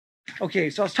Okay,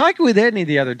 so I was talking with Andy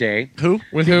the other day. Who?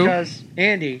 With who? Because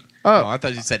Andy. Oh, I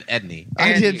thought you said Edney.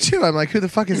 I did too. I'm like, who the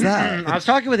fuck is that? I was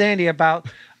talking with Andy about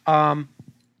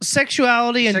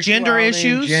sexuality and gender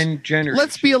issues. Gender.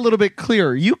 Let's be a little bit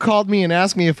clear. You called me and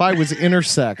asked me if I was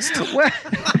intersexed.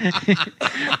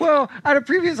 Well, at a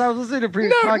previous, I was listening to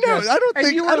previous podcasts. I don't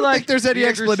think there's any "The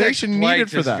explanation intersex needed life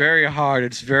for is that. very hard.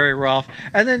 It's very rough.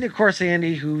 And then, of course,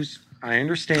 Andy, who's I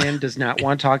understand does not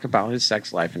want to talk about his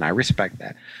sex life, and I respect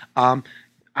that.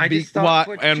 I just thought,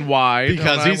 why?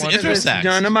 Because he's it's intersex.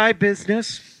 none of my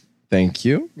business. Thank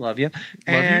you. Love you. you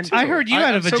And too. I heard you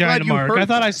had a I'm so vagina, glad you Mark. heard I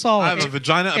thought that. I saw I have it. a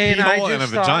vagina, a And pee I hole, and a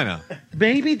just thought, vagina.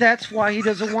 maybe that's why he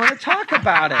doesn't want to talk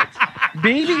about it.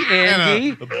 Maybe Andy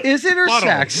is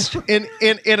intersex.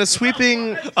 In a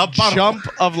sweeping jump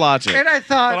of logic. And I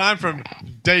thought, But I'm from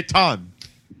Dayton.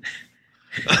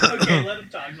 Okay, let him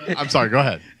talk. I'm sorry. Go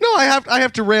ahead. No, I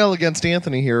have to rail against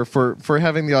Anthony here for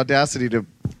having the audacity to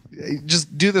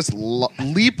just do this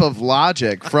leap of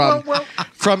logic from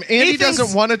Andy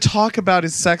doesn't want to talk about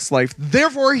his sex life,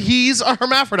 therefore he's a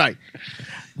hermaphrodite.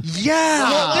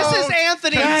 Yeah. Well, this is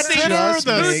Anthony. Just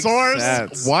the makes source.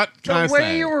 sense. What can I the way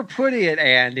say? you were putting it,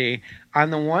 Andy,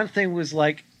 on the one thing was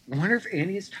like, I wonder if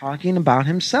Andy is talking about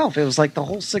himself. It was like the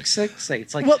whole 666.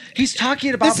 It's like, Well, he's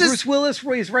talking about Bruce Willis.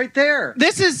 He's right there.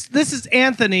 This is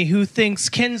Anthony who thinks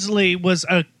Kinsley was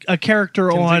a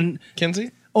character on Kinsey?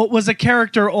 was a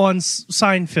character on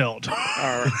Seinfeld.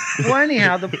 Well,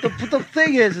 anyhow, the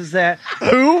thing is that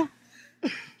Who?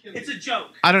 It's a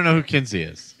joke. I don't know who Kinsey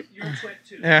is. You're a twit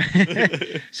too.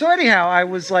 So anyhow, I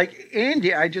was like,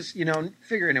 Andy, I just,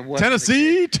 figuring it was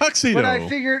Tennessee tuxedo. But I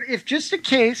figured if just in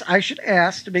case, I should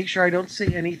ask to make sure I don't say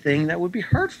anything that would be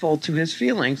hurtful to his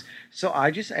feelings. So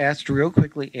I just asked real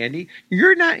quickly, Andy,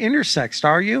 you're not intersexed,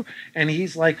 are you? And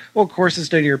he's like, well, of course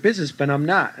it's none of your business, but I'm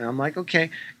not. And I'm like, okay.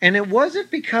 And it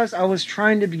wasn't because I was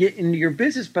trying to get into your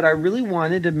business, but I really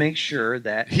wanted to make sure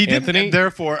that He didn't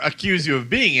therefore accuse you of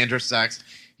being intersex.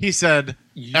 He said,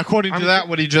 according to that,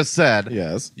 what he just said.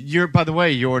 Yes. By the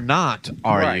way, you're not,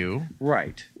 are you?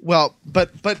 Right. Well,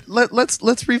 but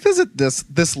let's revisit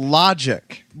this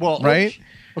logic. Well, right?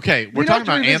 Okay, we're talking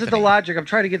about Anthony. Anthony. The logic. I'm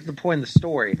trying to get to the point of the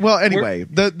story. Well, anyway,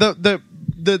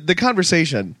 the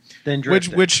conversation, Then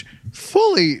which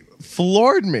fully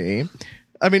floored me.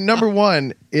 I mean, number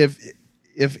one, if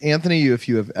Anthony, if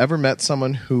you have ever met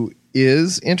someone who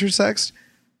is intersex,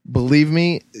 believe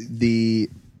me, the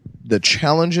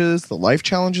challenges, the life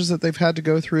challenges that they've had to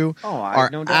go through are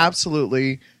no doubt.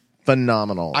 absolutely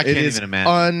phenomenal. I can't even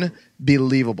imagine.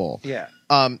 Unbelievable. Yeah.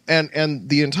 And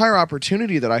the entire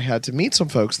opportunity that I had to meet some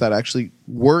folks that actually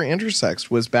were intersex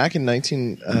was back in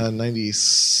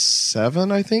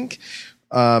 1997, I think,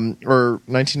 or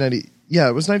 1990. Yeah,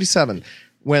 it was 97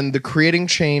 when the Creating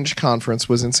Change conference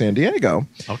was in San Diego.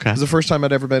 Okay. It was the first time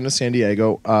I'd ever been to San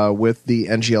Diego with the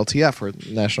NGLTF, or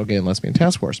National Gay and Lesbian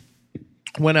Task Force.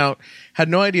 Went out, had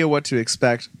no idea what to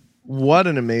expect. What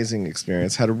an amazing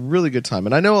experience. Had a really good time.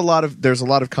 And I know there's a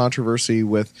lot of controversy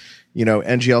with,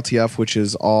 NGLTF, which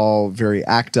is all very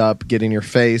act up, get in your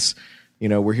face,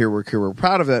 we're here, we're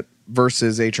proud of it,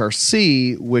 versus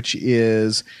HRC, which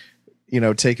is,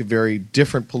 take a very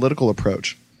different political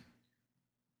approach.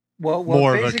 Well,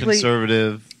 more of a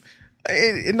conservative.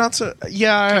 Not so,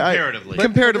 yeah. Comparatively.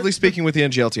 Comparatively speaking with the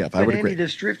NGLTF, I would agree. Andy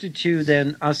just drifted to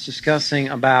then us discussing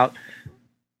about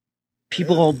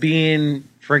people being,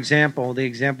 for example, the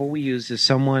example we use is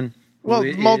someone Well,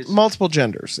 multiple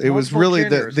genders. It was really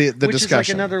the which discussion. Is like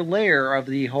another layer of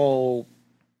the whole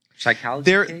psychology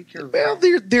take.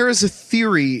 There is a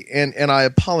theory, and I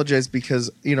apologize because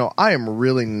I am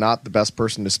really not the best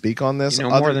person to speak on this.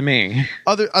 More than me.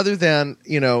 Other than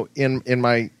in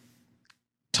my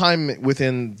time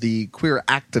within the queer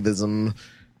activism,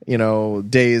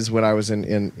 days when I was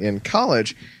in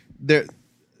college,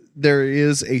 there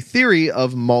is a theory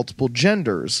of multiple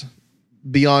genders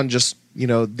beyond just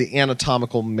the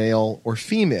anatomical male or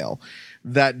female.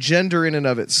 That gender in and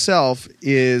of itself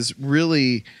is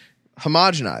really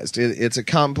homogenized. It's a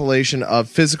compilation of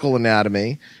physical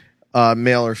anatomy,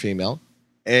 male or female,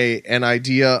 an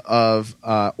idea of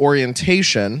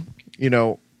orientation.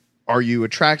 Are you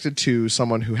attracted to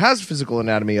someone who has physical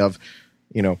anatomy of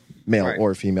male Right.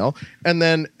 or female, and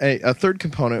then a third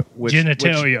component which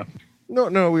Genitalia.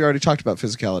 No, we already talked about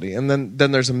physicality, and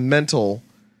then there's a mental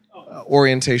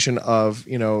orientation of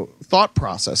thought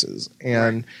processes,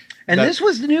 and this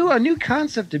was a new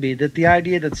concept to me, that the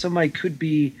idea that somebody could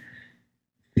be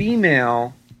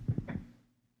female,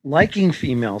 liking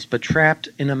females, but trapped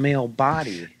in a male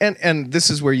body. And this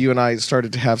is where you and I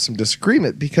started to have some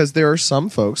disagreement, because there are some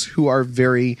folks who are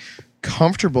very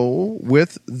comfortable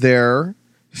with their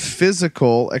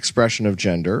physical expression of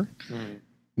gender,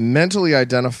 mentally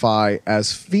identify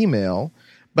as female,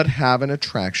 but have an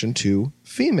attraction to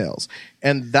females.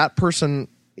 And that person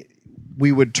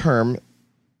we would term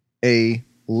a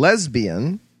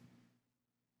lesbian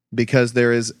because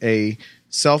there is a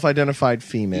self-identified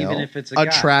female Even if it's a guy.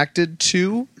 attracted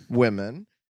to women.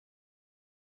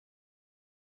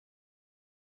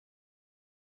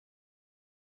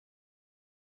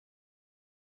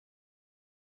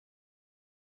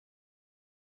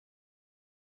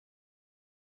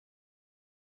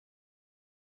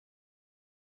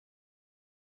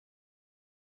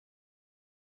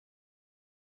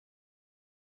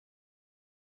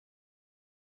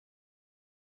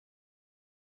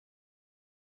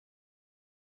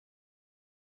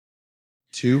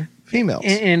 To females.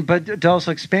 But to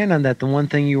also expand on that, the one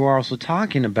thing you were also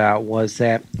talking about was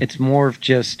that it's more of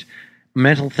just a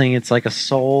mental thing. It's like a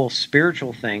soul,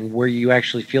 spiritual thing where you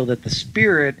actually feel that the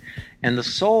spirit and the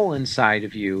soul inside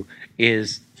of you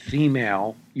is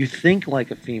female. You think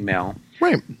like a female.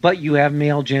 Right. But you have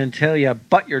male genitalia,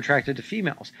 but you're attracted to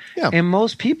females. Yeah. And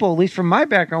most people, at least from my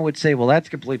background, would say, well, that's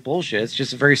complete bullshit. It's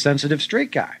just a very sensitive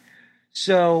straight guy.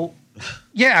 So,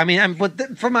 yeah, I mean,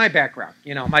 from my background,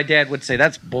 my dad would say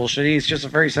that's bullshit. He's just a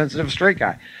very sensitive straight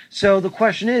guy. So the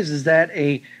question is that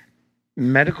a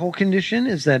medical condition?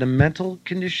 Is that a mental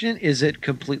condition? Is it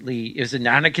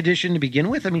not a condition to begin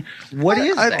with? I mean, what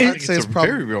is that? I think it's a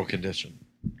very real condition.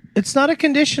 It's not a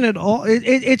condition at all.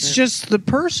 It's just the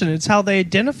person. It's how they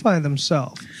identify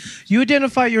themselves. You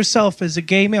identify yourself as a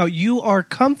gay male. You are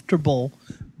comfortable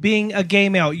being a gay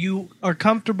male. You are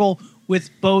comfortable with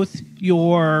both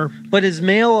your... But is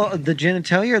male the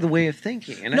genitalia or the way of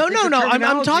thinking? And no.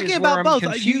 I'm talking about both.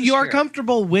 You are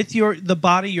comfortable with the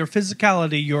body, your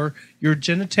physicality, your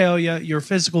genitalia, your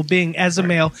physical being as a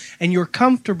male, and you're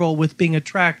comfortable with being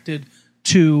attracted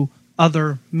to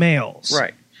other males.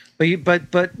 Right.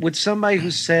 But with somebody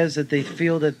who says that they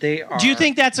feel that they are... Do you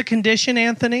think that's a condition,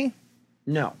 Anthony?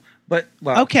 No. But,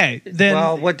 well... Okay, then...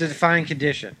 Well, what to define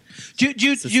condition? Do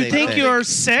you think you're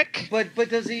sick? But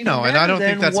does it even No, matter and I don't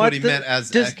think then that's what he meant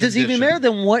as a does it even condition. matter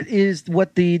then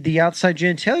what the outside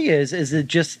genitalia is? Is it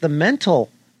just the mental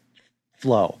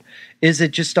flow? Is it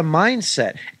just a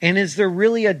mindset? And is there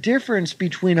really a difference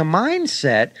between a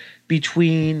mindset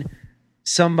between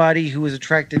somebody who is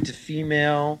attracted to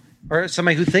female or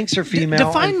somebody who thinks they're female?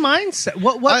 Define mindset.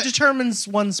 What determines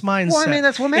one's mindset? Well, I mean,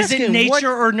 that's what I'm asking. Is it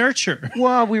nature or nurture?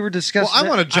 Well, we were discussing... Well, I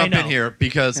want to jump I in know. here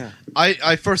because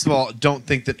I first of all don't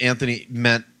think that Anthony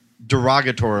meant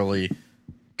derogatorily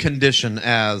condition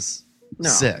as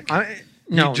sick.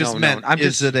 No, He just no, meant, no. I'm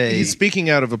is just... it a... He's speaking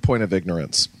out of a point of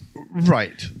ignorance.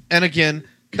 Right. And again,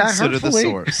 Not consider the hurtfully.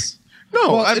 source.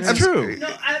 No, Well, it's true. No,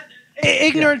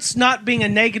 ignorance not being a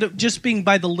negative, just being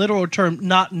by the literal term,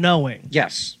 not knowing.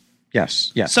 Yes.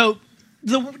 So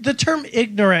the term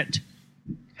ignorant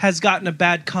has gotten a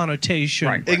bad connotation.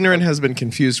 Right. Ignorant has been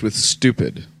confused with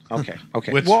stupid. Okay.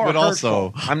 Which Well, would hurtful.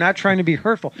 also... I'm not trying to be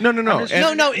hurtful. No. I'm just-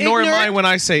 And No, nor am I ignorant- when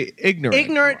I say ignorant.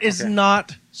 Ignorant is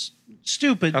not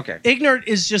stupid. Okay. Ignorant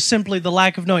is just simply the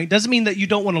lack of knowing. It doesn't mean that you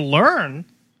don't want to learn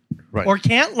Right. or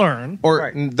can't learn. Or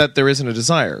Right. that there isn't a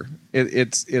desire.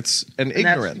 It's an And that's-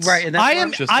 ignorance. Right. And that's I what am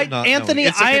I'm- just not Anthony. knowing.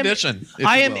 It's a I am condition, if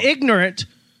I you am will. ignorant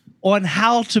on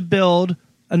how to build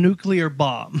a nuclear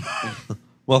bomb.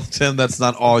 Well, Tim, that's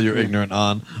not all you're ignorant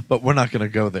on, but we're not going to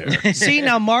go there. See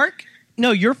now, Mark.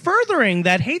 No, you're furthering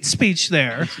that hate speech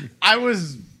there. I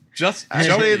was just...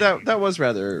 Actually, that was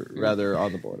rather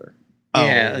on the border.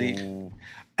 Yeah.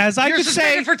 As I You're could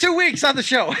suspended say, for 2 weeks on the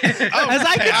show. as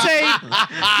I could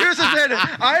say, You're suspended.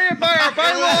 I am by our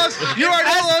bylaws. You are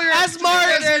no longer as Mark,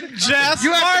 suspended. Jess,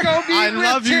 You have to go meet I with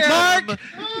love you, Tim.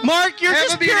 Mark, you're Have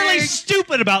just a meeting. purely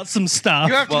stupid about some stuff.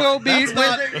 You have to go meet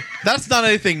that's with. that's not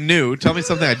anything new. Tell me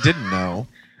something I didn't know.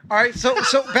 All right. So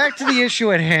back to the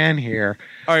issue at hand here.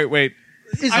 All right, wait.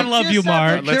 Is I it love just you, that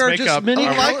Mark. there Let's are make just up. many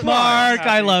I like Mark,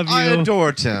 I love you. I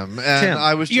adore Tim, and Tim.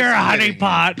 I was just You're a kidding.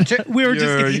 honeypot. We were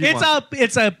You're- just. you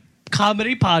It's a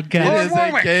comedy podcast. Lord It is a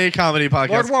Warwick. gay comedy podcast.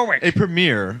 Lord Warwick. A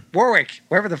premiere. Warwick,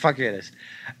 wherever the fuck it is.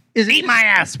 Is it Eat my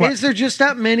ass. What? Is there just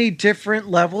that many different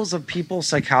levels of people's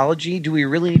psychology? Do we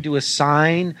really need to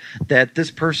assign that this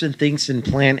person thinks in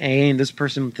plan A and this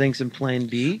person thinks in plan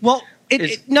B? Well,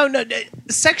 Is- no.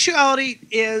 Sexuality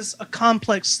is a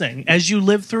complex thing. As you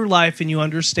live through life and you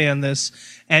understand this,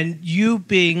 and you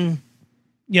being,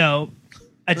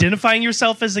 identifying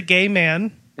yourself as a gay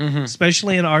man,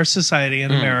 especially in our society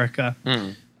in America,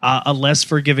 a less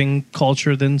forgiving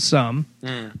culture than some,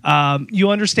 you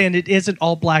understand it isn't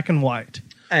all black and white.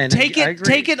 And Take I it, agree.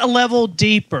 take it a level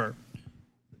deeper,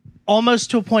 almost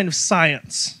to a point of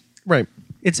science. Right.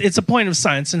 It's a point of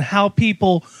science and how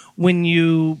people, when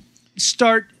you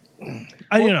start,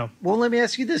 Well, let me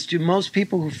ask you this: do most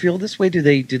people who feel this way do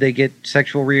they get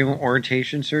sexual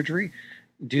reorientation surgery?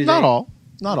 Not all.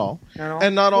 Not all.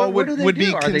 And not all what do they would do?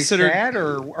 be Are considered. they sad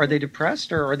or are they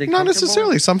depressed or are they Not comfortable?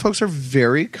 necessarily. Some folks are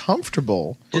very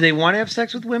comfortable. Do they want to have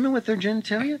sex with women with their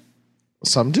genitalia?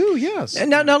 Some do, yes.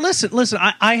 Now listen.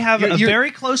 I have a You're- very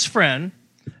close friend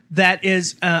that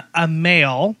is a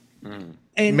male,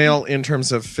 and Male in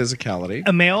terms of physicality,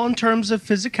 a male in terms of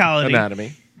physicality,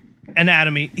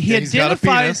 anatomy. He He's got a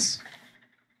identifies penis.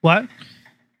 what?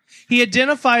 He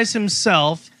identifies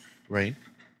himself Right.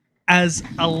 as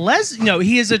a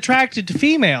he is attracted to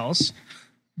females,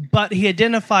 but he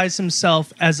identifies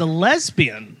himself as a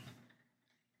lesbian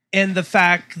in the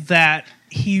fact that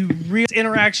he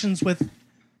interactions with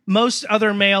most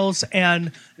other males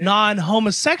and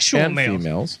non-homosexual And males.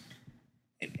 females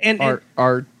And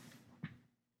are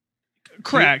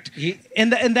correct.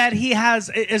 And that he has,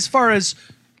 as far as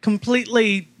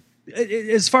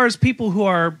people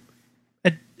who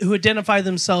identify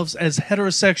themselves as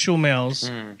heterosexual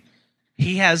males,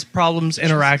 he has problems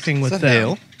interacting with that them.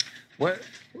 hail? What?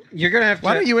 You're gonna have to.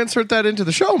 Why don't you insert that into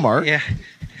the show, Mark? Yeah.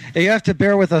 You have to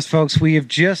bear with us, folks. We have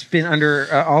just been under.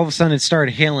 All of a sudden, it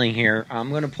started hailing here. I'm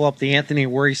going to pull up the Anthony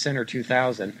Worry Center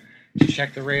 2000 to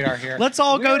check the radar here. Let's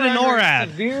all go to We're under NORAD.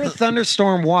 Severe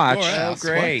thunderstorm watch. NORAD. Oh,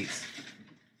 great!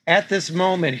 At this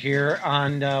moment here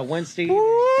on Wednesday.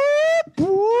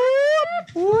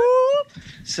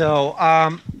 So,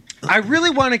 I really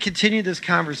want to continue this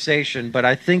conversation, but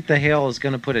I think the hail is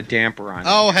going to put a damper on it.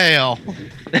 Oh, hail.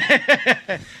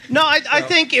 No, I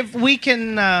think if we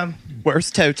can,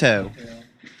 Where's Toto?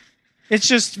 it's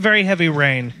just very heavy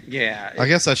rain. Yeah. I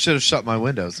guess I should have shut my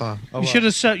windows, huh? Oh, You should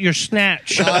have shut your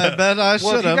snatch. I bet I should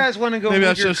Well, have. if you guys want to go Maybe I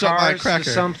move should your have shut my cars to cracker.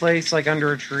 someplace like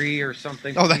under a tree or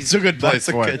something. Oh, that's a good place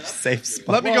for it. safe spot.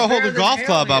 Let me Well, go hold better the than golf hail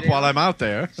club up hitting. while I'm out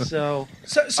there. So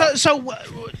So,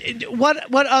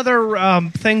 what other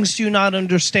things do you not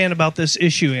understand about this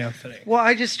issue, Anthony? well,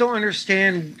 I just don't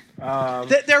understand.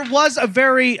 There was a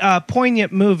very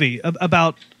poignant movie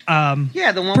about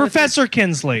Yeah, the one Professor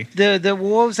Kinsley. with the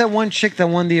what was that one chick that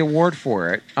won the award for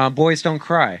it? Boys Don't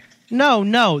Cry.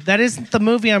 No, that isn't the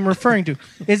movie I'm referring to.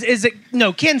 Is it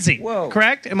no Kinsey? Whoa.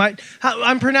 Correct?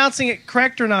 I'm pronouncing it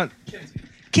correct or not?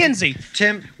 Kinsey.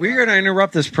 Tim, we're going to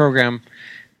interrupt this program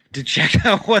to check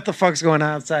out what the fuck's going on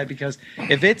outside because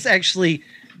if it's actually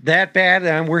that bad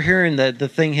and we're hearing the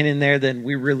thing hitting there, then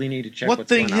we really need to check What what's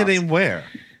thing going on. hit him where?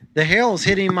 The hail is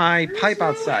hitting my pipe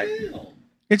outside.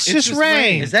 It's just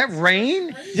rain. Is that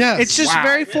rain? Yes. It's just Wow.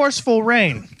 very forceful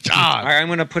rain. All right, I'm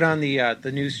going to put on the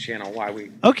news channel while we.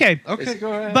 Okay. Okay,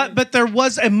 go ahead. But there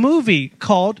was a movie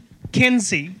called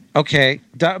Kinsey. Okay,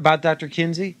 about Dr.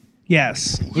 Kinsey.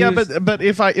 Yes. Yeah, Who's- but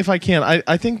if I can,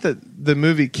 I think that the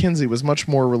movie Kinsey was much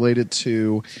more related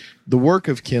to the work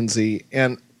of Kinsey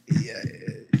and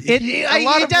It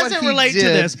lot of what doesn't he relate to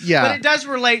did, this, yeah. but it does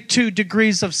relate to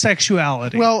degrees of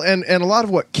sexuality. well, and a lot of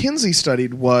what Kinsey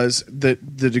studied was the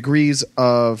degrees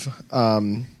of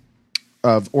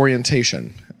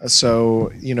orientation.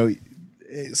 So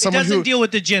it someone doesn't who deal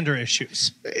with the gender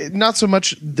issues. not so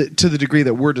much to the degree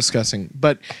that we're discussing,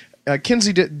 but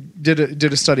Kinsey did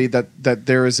a study that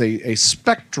there is a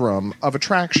spectrum of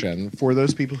attraction for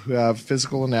those people who have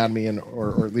physical anatomy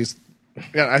or at least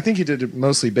I think he did it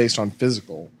mostly based on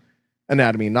physical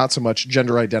anatomy, not so much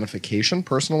gender identification,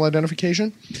 personal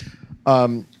identification,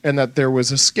 and that there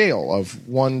was a scale of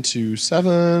 1 to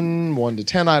 7, 1 to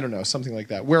 10, I don't know, something like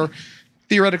that, where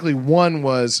theoretically 1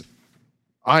 was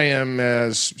I am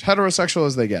as heterosexual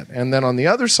as they get. And then on the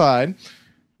other side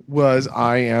was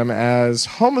I am as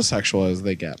homosexual as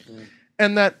they get.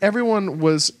 And that everyone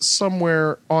was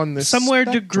somewhere on this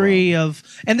spectrum. Degree of,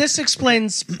 and this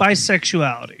explains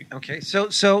bisexuality, Okay, so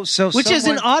which is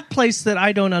an someone- odd place that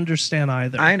I don't understand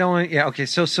either. I don't. Yeah. Okay.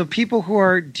 So people who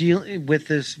are dealing with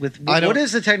this what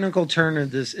is the technical term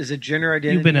of this? Is it gender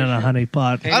identity? You've been in a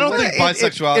honeypot. Hey, I don't what- think it-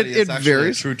 bisexuality it is actually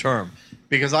varies. a true term.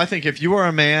 Because I think if you are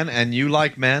a man and you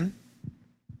like men,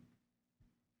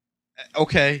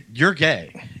 okay, you're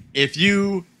gay. If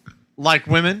you like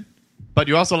women, but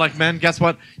you also like men, guess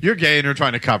what? You're gay and you're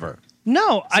trying to cover.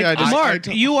 No, Mark,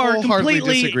 you are wholeheartedly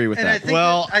completely disagree with And I that. think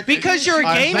Well, I think because the you're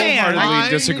a issue- gay man. wholeheartedly I think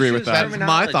the disagree issue with is that. That's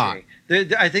my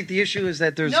terminology. I think the issue is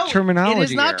that there's No, terminology. It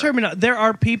is not error. terminology. There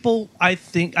are people, I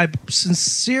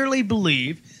sincerely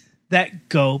believe, that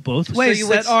go both ways. you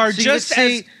would- That are so you just would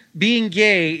say as being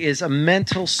gay is a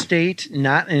mental state,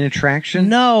 not an attraction.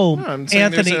 no, I'm saying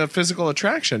Anthony. there's a physical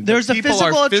attraction. There's a people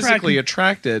physical are physically attraction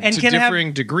attracted and to can have-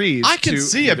 differing degrees. I can to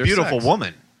see a either beautiful sex.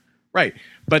 woman. Right.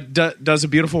 But does a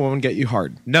beautiful woman get you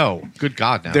hard? No. Good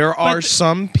God, no. There are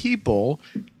some people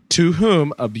to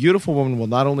whom a beautiful woman will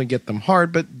not only get them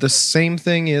hard, but the same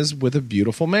thing is with a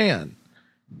beautiful man.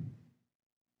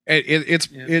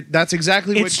 That's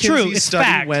exactly what It's Kinsey's true. It's study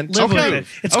fact. went Live to with prove. it.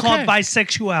 It's called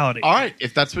bisexuality. All right.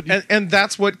 If that's what you... And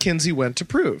that's what Kinsey went to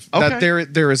prove. Okay.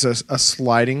 That there is a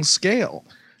sliding scale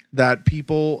that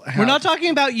people have. We're not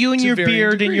talking about you and to your varying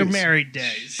beard in your degrees. married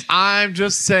days. I'm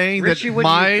just saying Richie, that what do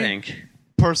you my think?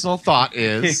 personal thought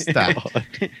is that...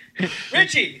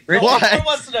 Richie, Richie. What?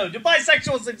 wants to know, do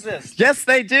bisexuals exist? Yes,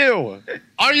 they do.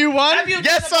 Are you one? Have you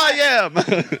Yes, done a I am. No,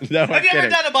 Have I'm you ever kidding.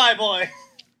 done a bi boy?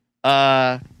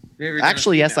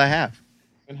 Actually, yes, I have.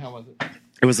 And how was it?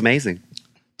 It was amazing.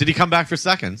 Did he come back for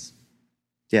seconds?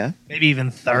 Yeah. Maybe even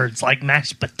thirds, like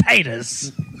mashed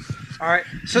potatoes. All right.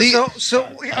 So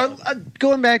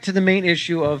going back to the main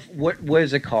issue of what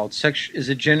is it called? Is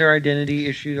it gender identity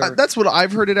issue? Or That's what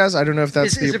I've heard it as. I don't know if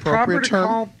that's the is it proper appropriate to term.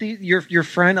 call your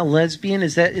friend a lesbian?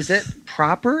 Is that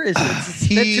proper? To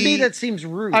me that seems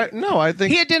rude. No, I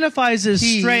think He identifies as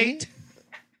He- straight.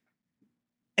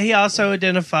 He also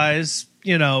identifies,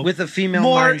 with a female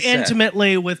more mindset.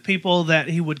 intimately with people that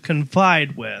he would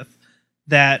confide with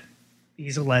that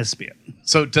he's a lesbian.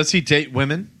 So does he date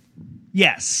women?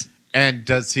 Yes. And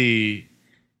does he...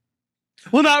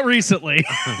 Well, not recently.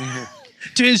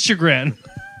 To his chagrin.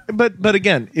 But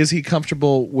again, is he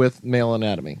comfortable with male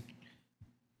anatomy?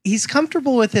 He's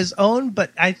comfortable with his own,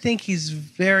 but I think he's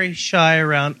very shy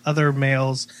around other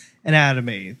males'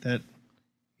 anatomy. That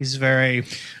he's very...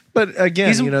 But again,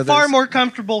 He's far far more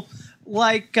comfortable.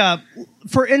 Like,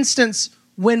 for instance,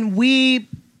 when we,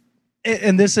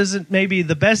 and this isn't maybe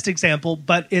the best example,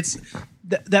 but it's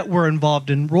that we're involved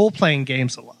in role-playing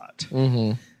games a lot.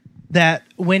 Mm-hmm. That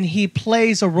when he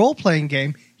plays a role-playing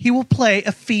game, he will play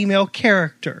a female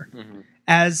character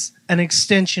as an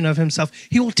extension of himself.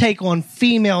 He will take on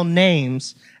female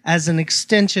names as an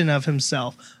extension of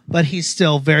himself, but he's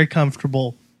still very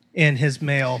comfortable in his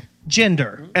male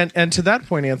gender. And to that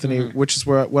point, Anthony, which is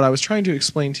what I was trying to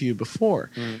explain to you before,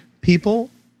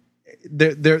 people,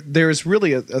 there's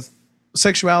really a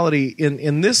sexuality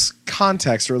in this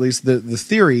context, or at least the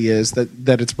theory is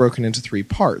that it's broken into three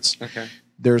parts. Okay.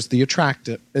 There's the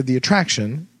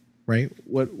attraction, right?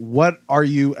 What are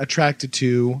you attracted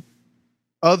to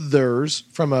others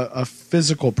from a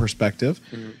physical perspective?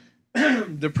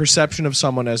 The perception of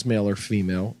someone as male or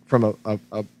female from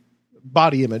a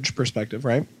body image perspective,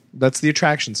 right? That's the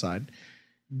attraction side.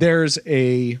 There's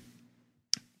a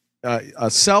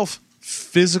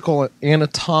self-physical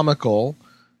anatomical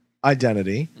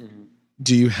identity.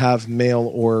 Do you have male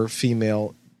or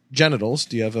female genitals?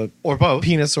 Do you have a Or both.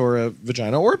 penis or a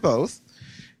vagina or both?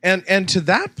 And to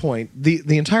that point,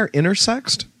 the entire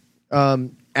intersext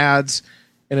adds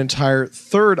an entire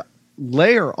third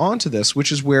layer onto this,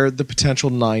 which is where the potential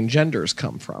 9 genders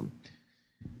come from.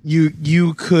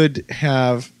 You could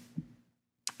have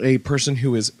a person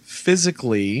who is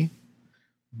physically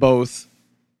both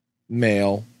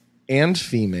male and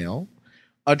female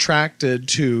attracted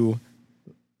to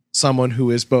someone who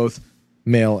is both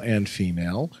male and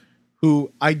female,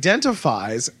 who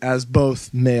identifies as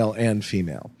both male and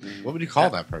female. What would you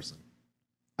call that person?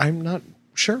 I'm not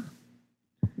sure.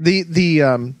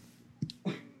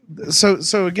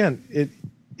 So again,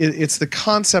 it's the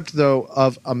concept though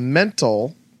of a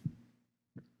mental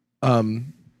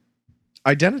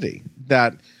identity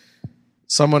that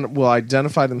someone will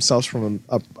identify themselves from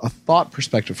a thought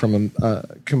perspective, from a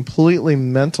completely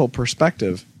mental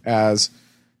perspective as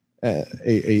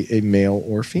a male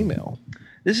or female.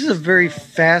 This is a very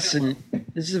fascinating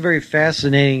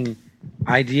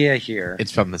idea here.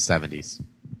 It's from the 70s.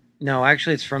 No,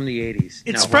 actually, it's from the 80s.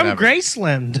 It's No, from whatever.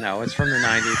 Graceland. No, it's from the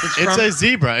 90s. It's a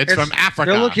zebra. It's from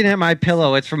Africa. They're looking at my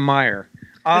pillow. It's from Meyer.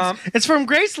 It's from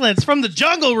Graceland. It's from the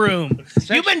Jungle Room.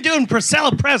 You've been doing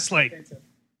Priscilla Presley.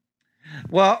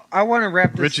 Well, I want to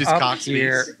wrap this Richie's up cock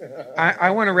here. I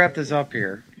want to wrap this up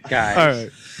here, guys. All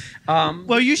right.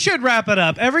 Well, you should wrap it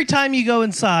up every time you go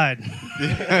inside.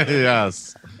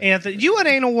 Yes. Anthony, you want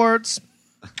anal warts?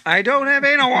 I don't have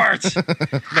anal warts. No,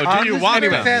 do you This want is very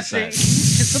them? fascinating.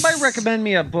 Can somebody recommend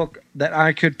me a book that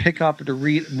I could pick up to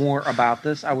read more about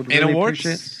this? I would really Anal warts?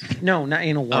 appreciate it. No, not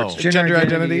anal warts. Oh. Gender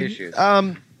identity issues.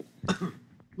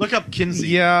 Look up Kinsey.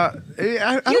 Yeah,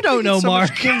 I You don't think know, it's so much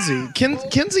Mark. Kinsey.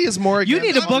 Kinsey is more. You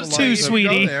against need a book the too, lines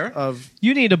sweetie. Of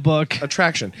You need a book.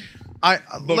 attraction. Let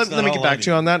me not get all back to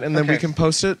you on that, and then we Okay. can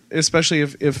post it, especially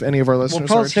if any of our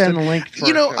listeners We'll are post it in interested.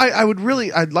 the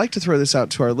link. I'd like to throw this out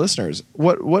to our listeners.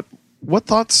 What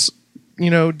thoughts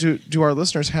do our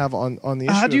listeners have on the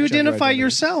issue? How do you of gender identify identity?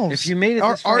 yourselves? If you made it,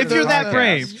 Are- this far are in if the you're that podcast-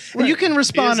 brave, and you can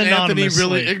respond Is Anthony anonymously.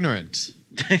 really ignorant?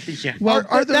 yeah. Well,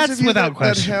 Are those that's of you without that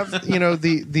question. have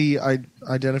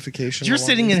identification? You're along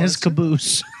sitting these in his lines?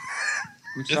 caboose.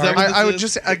 I'm Is sorry. that what I would this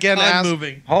just is? again I'm ask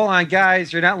moving. Hold on,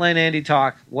 guys. You're not letting Andy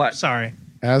talk. What? Sorry.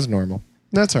 as normal.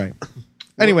 That's all right.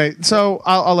 Anyway, so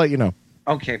I'll let you know.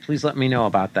 Okay, please let me know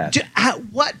about that.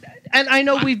 What? And I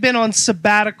know we've been on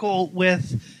sabbatical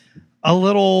with a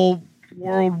little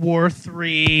World War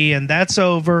III, and that's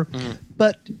over.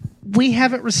 But we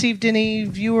haven't received any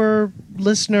viewer,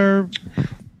 listener.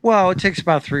 Well, it takes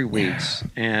about 3 weeks,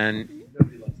 and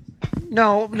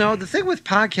no. The thing with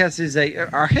podcasts is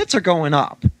that our hits are going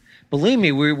up. Believe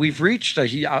me, we've reached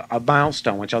a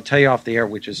milestone, which I'll tell you off the air,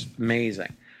 which is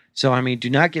amazing. So, I mean, do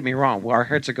not get me wrong. Well, our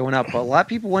hits are going up. But a lot of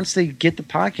people, once they get the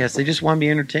podcast, they just want to be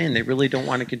entertained. They really don't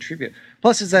want to contribute.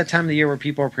 Plus, it's that time of the year where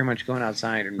people are pretty much going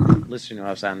outside and listening to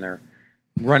us on their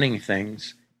running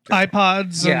things.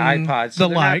 iPods, Yeah, and iPods. So the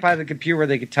they're not like. by the computer where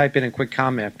they could type in a quick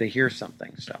comment if they hear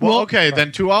something. So. Well, okay,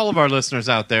 then to all of our listeners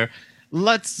out there,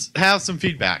 let's have some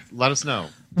feedback. Let us know.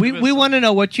 We want to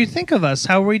know what you think of us.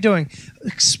 How are we doing?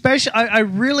 Especially, I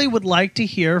really would like to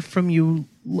hear from you,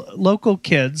 local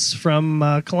kids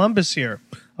from Columbus here.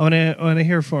 I want to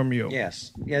hear from you.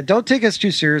 Yes. Yeah. Don't take us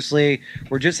too seriously.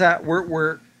 We're just out.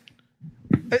 We're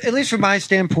at least from my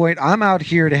standpoint. I'm out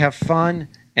here to have fun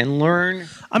and learn.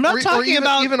 I'm not Or talking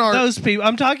about even our- those people.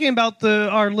 I'm talking about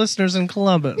our listeners in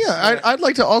Columbus. Yeah, I'd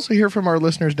like to also hear from our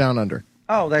listeners down under.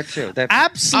 Oh, that too. That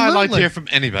Absolutely. I'd like to hear from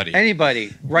anybody.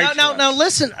 anybody. Right. Now,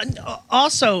 listen.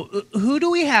 Also, who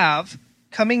do we have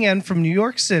coming in from New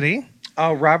York City?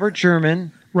 Oh, Robert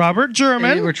German. Robert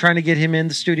German. We're trying to get him in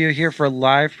the studio here for a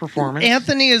live performance.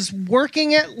 Anthony is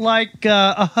working it like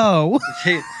a hoe,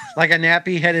 Like a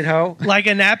nappy-headed hoe. like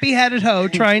a nappy-headed hoe,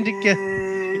 trying to get.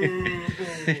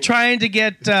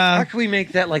 How can we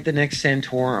make that like the next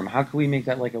Santorum? How can we make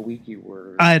that like a wiki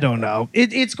word? I don't know.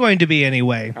 It's going to be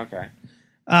anyway. Okay.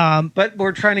 But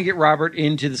we're trying to get Robert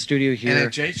into the studio here.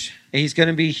 NHH? He's going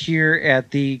to be here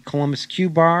at the Columbus Q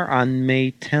Bar on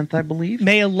May 10th, I believe.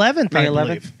 May 11th, May I 11th.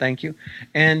 believe. Thank you.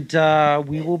 And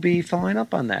we will be following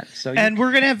up on that. So And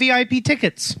we're going to have VIP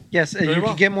tickets. yes, and Very you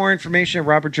well. can get more information at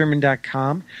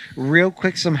robertgerman.com. Real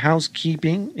quick, some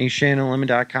housekeeping,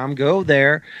 ShannonLemon.com. Go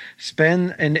there,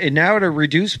 spend, and now at a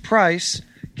reduced price,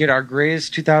 get our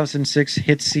greatest 2006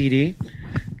 hit CD.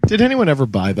 Did anyone ever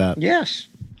buy that? Yes.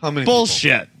 How many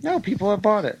Bullshit. No, people have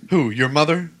bought it. people? Who? Your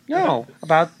mother? No,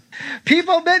 about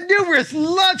people met numerous,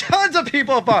 tons of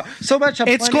people have bought so much.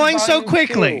 It's going so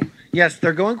quickly. Yes,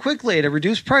 they're going quickly at a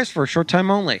reduced price for a short time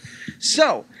only.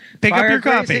 So Pick buy up our your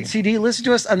greatest copy. hit CD. Listen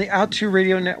to us on the Out2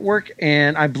 Radio Network,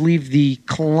 and I believe the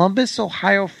Columbus,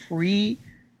 Ohio Free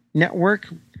Network.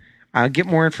 I'll get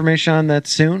more information on that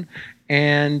soon,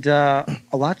 and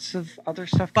lots of other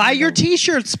stuff. Buy coming your up.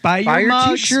 T-shirts. Buy Buy your your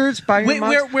mugs. T-shirts. Buy your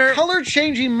mugs. We're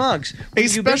Color-changing mugs. When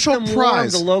you make special them warm,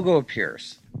 prize. the logo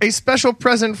appears. A special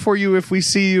present for you if we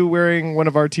see you wearing one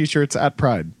of our T-shirts at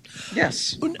Pride.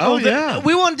 Yes. Oh, yeah.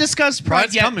 We won't discuss Pride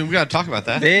Pride's yet. coming. We got to talk about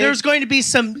that. Big- There's going to be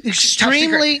some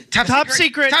extremely Top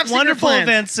secret wonderful plans.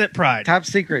 events at Pride. Top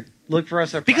secret. Look for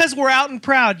us at Because we're out and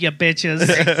proud, you bitches.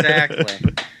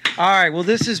 exactly. All right. Well,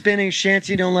 this has been a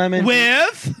Shanty No Lemon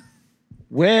with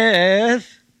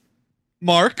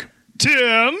Mark.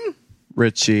 Tim.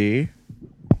 Richie.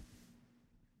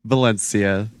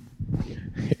 Valencia.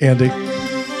 Andy.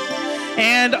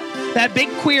 And that big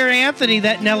queer Anthony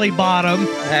that Nelly bottom.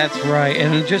 That's right.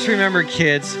 And just remember,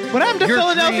 kids, What happened to Your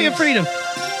Philadelphia dreams- Freedom?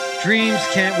 dreams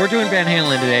can't. We're doing Van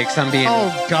Halen today because I'm being.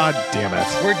 Oh, God damn it.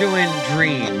 We're doing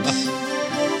dreams.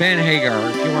 Van Hagar,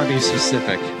 if you want to be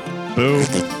specific. Boom.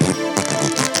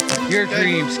 Your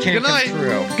dreams can't Good night. come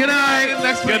true. Good night.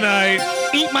 Next week. Good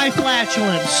night. Eat my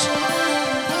flatulence.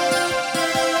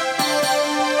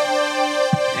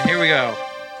 And here we go.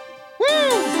 Woo!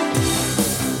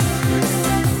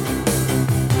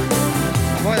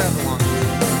 Boy, that was a long